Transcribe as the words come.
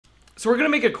So we're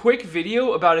going to make a quick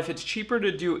video about if it's cheaper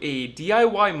to do a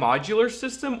DIY modular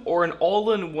system or an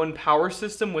all-in-one power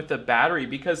system with a battery,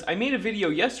 because I made a video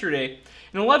yesterday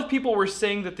and a lot of people were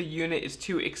saying that the unit is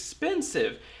too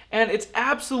expensive. And it's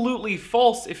absolutely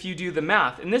false if you do the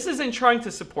math. And this isn't trying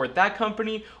to support that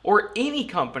company or any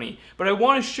company, but I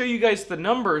want to show you guys the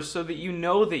numbers so that you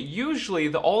know that usually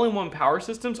the all-in-one power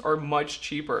systems are much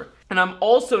cheaper. And I'm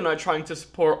also not trying to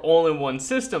support all-in-one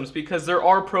systems because there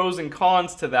are pros and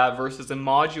cons to that versus a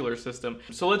modular system.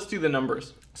 So let's do the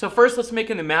numbers. So first, let's make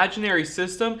an imaginary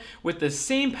system with the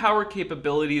same power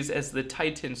capabilities as the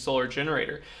Titan solar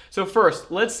generator. So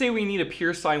first, let's say we need a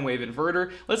pure sine wave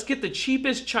inverter. Let's get the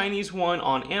cheapest Chinese one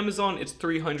on Amazon. It's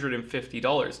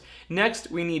 $350. Next,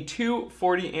 we need two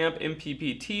 40 amp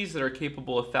MPPTs that are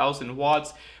capable of 1000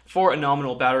 watts for a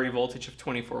nominal battery voltage of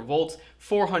 24 volts,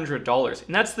 $400.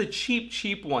 And that's the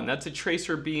cheap one. That's a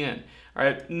Tracer BN. All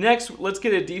right, next, let's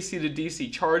get a DC to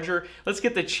DC charger. Let's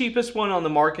get the cheapest one on the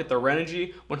market, the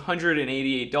Renogy,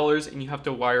 $188, and you have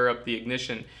to wire up the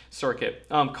ignition circuit.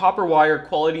 Copper wire,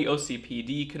 quality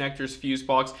OCPD connectors, fuse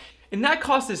box. And that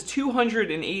cost is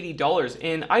 $280.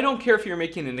 And I don't care if you're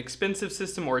making an expensive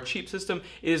system or a cheap system,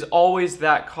 it is always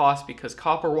that cost because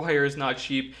copper wire is not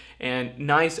cheap and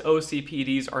nice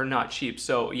OCPDs are not cheap.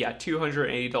 So yeah,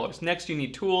 $280. Next, you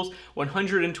need tools,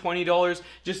 $120,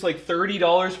 just like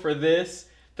 $30 for this,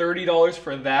 $30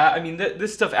 for that. I mean,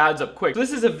 this stuff adds up quick. So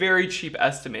this is a very cheap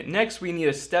estimate. Next, we need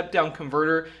a step-down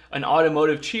converter, an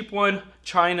automotive cheap one,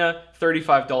 China,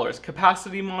 $35.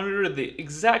 Capacity monitor, the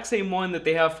exact same one that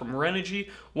they have from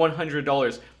Renogy,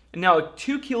 $100. Now, a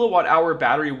 2 kilowatt hour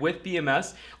battery with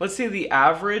BMS, let's say the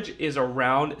average is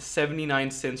around 79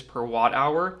 cents per watt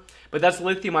hour, but that's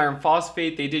lithium iron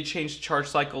phosphate. They did change the charge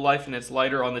cycle life and it's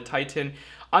lighter on the Titan.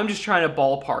 I'm just trying to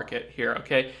ballpark it here,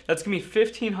 okay? That's gonna be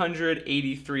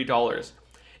 $1,583.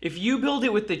 If you build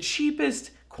it with the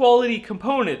cheapest quality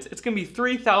components, it's gonna be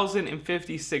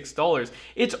 $3,056.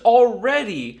 It's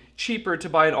already cheaper to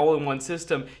buy an all-in-one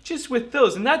system just with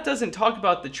those, and that doesn't talk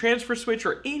about the transfer switch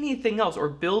or anything else, or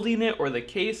building it or the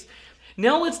case.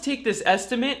 Now let's take this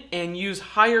estimate and use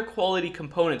higher quality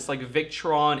components like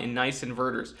Victron and nice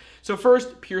inverters. So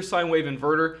first, pure sine wave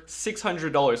inverter,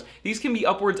 $600. These can be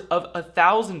upwards of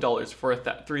 $1,000 for a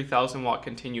 3000 watt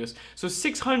continuous. So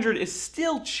 $600 is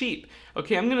still cheap.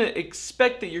 Okay, I'm gonna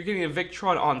expect that you're getting a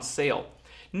Victron on sale.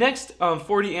 Next,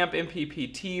 40 amp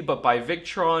MPPT, but by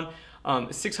Victron,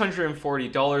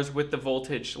 $640 with the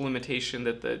voltage limitation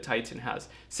that the Titan has.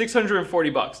 640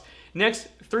 bucks. Next,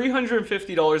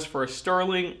 $350 for a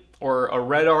Sterling or a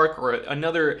Red Arc or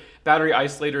another battery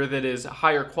isolator that is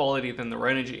higher quality than the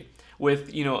Renogy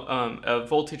with, you know, a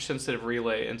voltage sensitive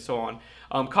relay and so on.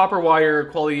 Copper wire,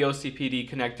 quality OCPD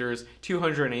connectors,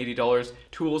 $280.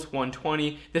 Tools,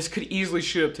 $120. This could easily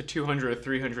shoot up to $200 or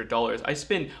 $300. I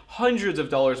spend hundreds of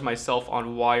dollars myself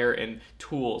on wire and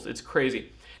tools. It's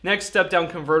crazy. Next, step down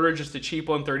converter, just a cheap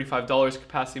one, $35,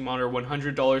 capacity monitor,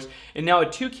 $100. And now a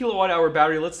 2 kilowatt hour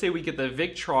battery, let's say we get the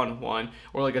Victron one,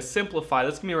 or like a Simplify,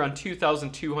 that's gonna be around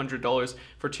 $2,200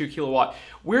 for 2 kilowatt.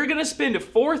 We're gonna spend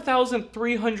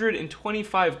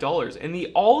 $4,325, and the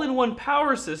all-in-one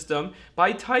power system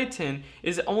by Titan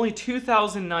is only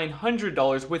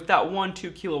 $2,900 with that one 2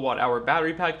 kilowatt hour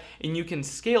battery pack, and you can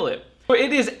scale it.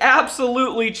 It is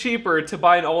absolutely cheaper to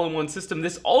buy an all-in-one system.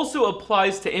 This also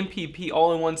applies to MPP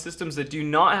all-in-one systems that do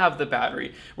not have the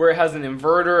battery, where it has an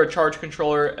inverter, a charge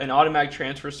controller, an automatic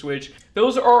transfer switch.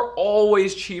 Those are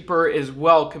always cheaper as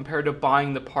well compared to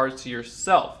buying the parts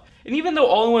yourself. And even though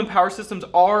all-in-one power systems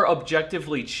are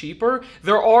objectively cheaper,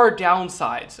 there are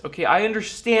downsides, okay? I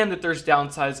understand that there's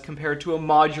downsides compared to a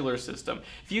modular system.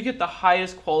 If you get the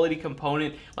highest quality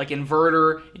component, like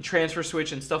inverter and transfer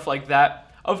switch and stuff like that,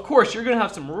 of course, you're gonna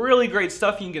have some really great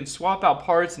stuff. You can swap out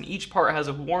parts and each part has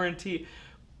a warranty,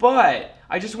 but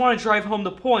I just wanna drive home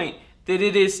the point that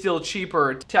it is still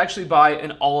cheaper to actually buy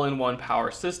an all-in-one power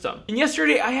system. And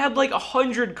yesterday I had like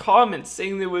 100 comments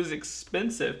saying that it was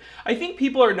expensive. I think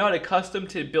people are not accustomed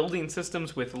to building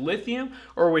systems with lithium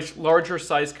or with larger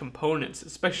size components,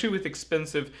 especially with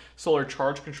expensive solar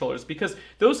charge controllers, because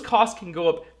those costs can go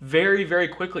up very, very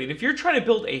quickly. And if you're trying to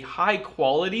build a high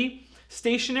quality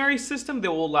stationary system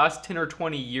that will last 10 or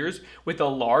 20 years with a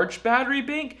large battery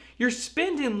bank, you're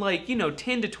spending like, you know,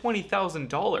 $10,000 to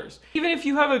 $20,000. Even if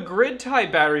you have a grid tie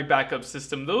battery backup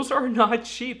system, those are not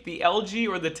cheap. The LG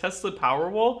or the Tesla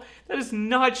Powerwall, that is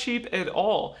not cheap at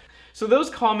all. So those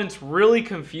comments really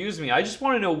confuse me. I just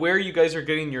want to know where you guys are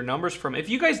getting your numbers from. If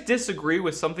you guys disagree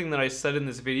with something that I said in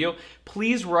this video,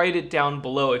 please write it down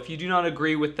below. If you do not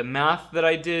agree with the math that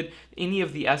I did, any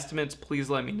of the estimates, please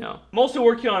let me know. I'm also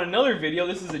working on another video.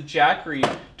 This is a Jackery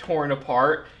torn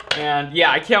apart. And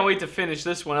yeah, I can't wait to finish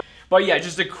this one. But yeah,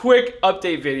 just a quick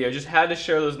update video. Just had to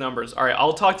share those numbers. All right,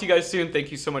 I'll talk to you guys soon.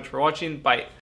 Thank you so much for watching. Bye.